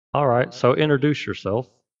All right, so introduce yourself.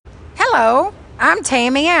 Hello, I'm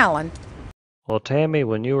Tammy Allen. Well, Tammy,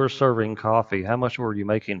 when you were serving coffee, how much were you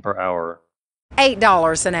making per hour?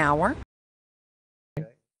 $8 an hour.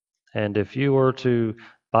 And if you were to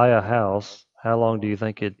buy a house, how long do you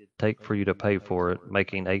think it'd take for you to pay for it,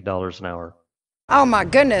 making $8 an hour? Oh my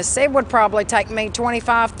goodness, it would probably take me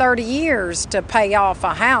 25, 30 years to pay off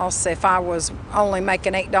a house if I was only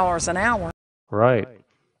making $8 an hour. Right.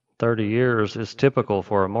 30 years is typical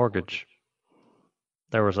for a mortgage.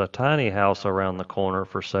 There was a tiny house around the corner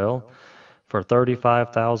for sale for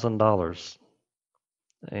 $35,000.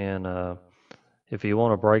 And if you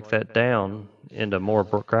want to break that down into more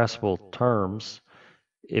graspable terms,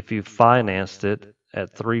 if you financed it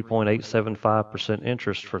at 3.875%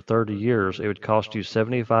 interest for 30 years, it would cost you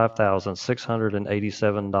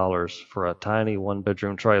 $75,687 for a tiny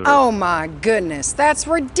one-bedroom trailer. Oh my goodness, that's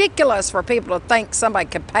ridiculous for people to think somebody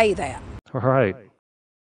could pay that. Right.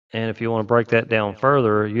 And if you want to break that down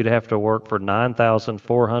further, you'd have to work for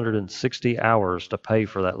 9,460 hours to pay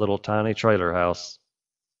for that little tiny trailer house.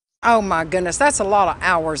 Oh my goodness, that's a lot of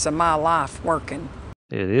hours of my life working.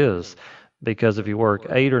 It is, because if you work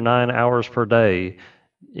 8 or 9 hours per day,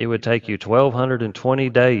 it would take you 1,220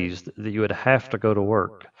 days that you would have to go to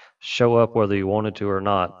work, show up whether you wanted to or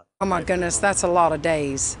not. Oh my goodness, that's a lot of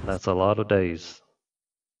days. That's a lot of days.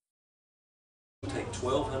 It would take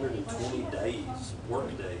 1,220 days,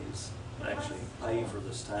 work days, to actually pay for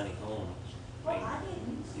this tiny home. I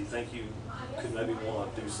mean, do you think you could maybe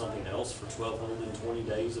want to do something else for 1,220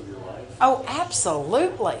 days of your life? Oh,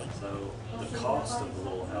 absolutely. So the cost of a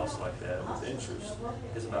little house like that with interest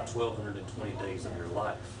is about 1,220 days of your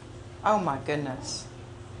life. Oh my goodness.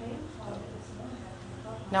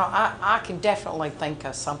 Now, I can definitely think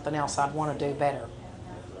of something else I'd want to do better.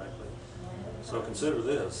 Exactly. So consider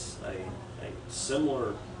this, a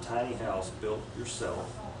similar tiny house built yourself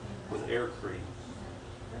with AirCrete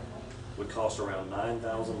would cost around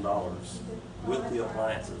 $9,000 with the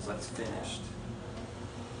appliances. That's finished.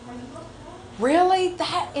 Really?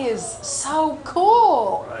 That is so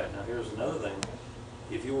cool. Right, now here's another thing.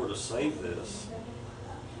 If you were to save this,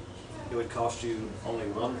 it would cost you only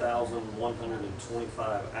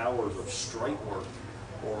 1,125 hours of straight work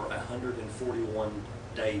or 141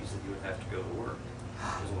 days that you would have to go to work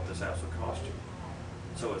is what this house would cost you.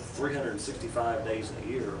 So it's 365 days in a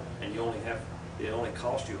year, and it only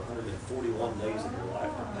costs you 141 days of your life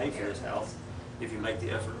to pay for this house if you make the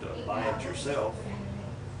effort to buy it yourself.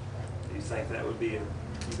 Do you think that would be you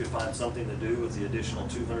could find something to do with the additional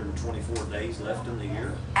 224 days left in the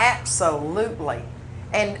year? Absolutely.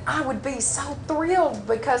 And I would be so thrilled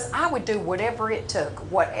because I would do whatever it took.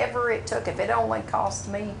 Whatever it took. If it only cost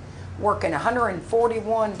me working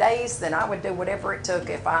 141 days, then I would do whatever it took.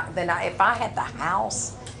 If I had the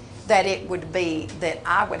house, that it would be that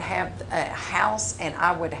I would have a house and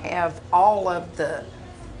I would have all of the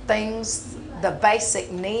things, the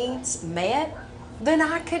basic needs met, then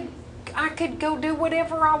I could go do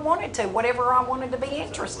whatever I wanted to, whatever I wanted to be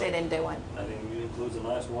interested in doing. I think it includes a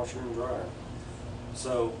nice washer and dryer.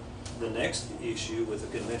 So the next issue with a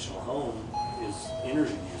conventional home is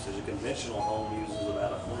energy usage. A conventional home uses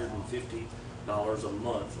about $150 a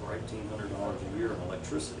month or $1,800 a year of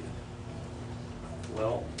electricity.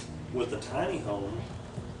 Well, with a tiny home,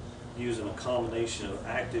 using a combination of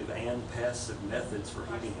active and passive methods for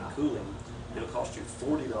heating and cooling, it'll cost you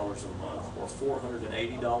 $40 a month or $480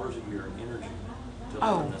 a year in energy to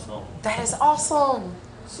live in this home. That is awesome.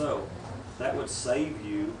 So that would save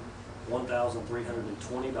you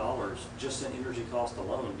 $1,320 just in energy cost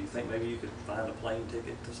alone. Do you think maybe you could find a plane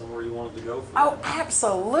ticket to somewhere you wanted to go for Oh, that?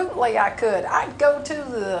 absolutely I could. I'd go to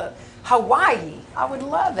the Hawaii. I would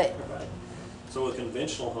love it. Right. So with a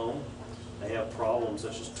conventional home, they have problems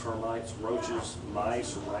such as termites, roaches,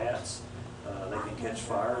 mice, rats. They can catch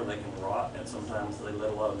fire, they can rot, and sometimes they let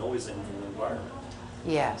a lot of noise in from the environment.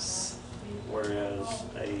 Yes. Whereas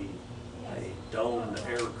a domed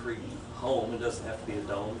aircrete home, it doesn't have to be a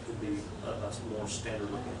dome, it could be a more standard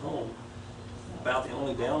looking home. About the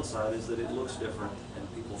only downside is that it looks different and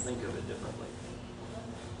people think of it differently.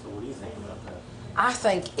 So what do you think about that? I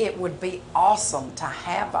think it would be awesome to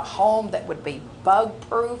have a home that would be bug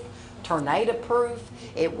proof, tornado proof.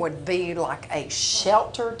 It would be like a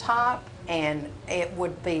shelter type, and it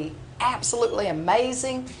would be absolutely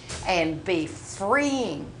amazing and be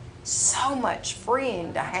freeing, so much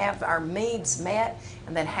freeing to have our needs met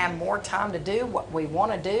and then have more time to do what we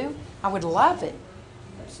want to do. I would love it.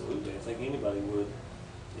 Absolutely. I think anybody would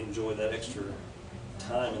enjoy that extra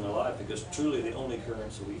time in their life because truly the only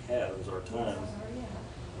currency we have is our time.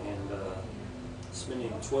 And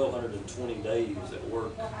spending 1,220 days at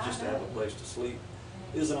work just to have a place to sleep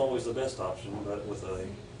isn't always the best option, but with a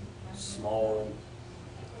small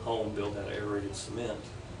home built out of aerated cement,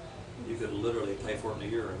 you could literally pay for it in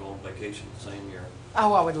a year and go on vacation the same year.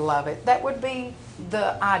 Oh, I would love it. That would be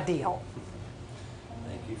the ideal.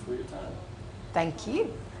 Thank you for your time. Thank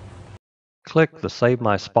you. Click the Save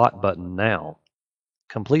My Spot button now.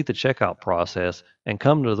 Complete the checkout process and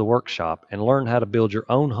come to the workshop and learn how to build your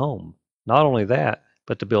own home. Not only that,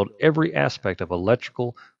 but to build every aspect of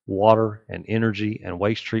electrical, water, and energy and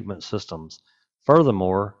waste treatment systems.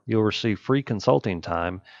 Furthermore, you'll receive free consulting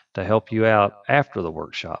time to help you out after the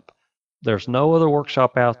workshop. There's no other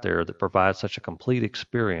workshop out there that provides such a complete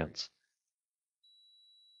experience.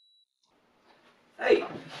 Hey,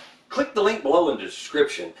 click the link below in the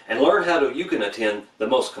description and learn how you can attend the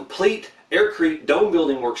most complete AirCrete dome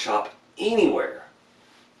building workshop anywhere.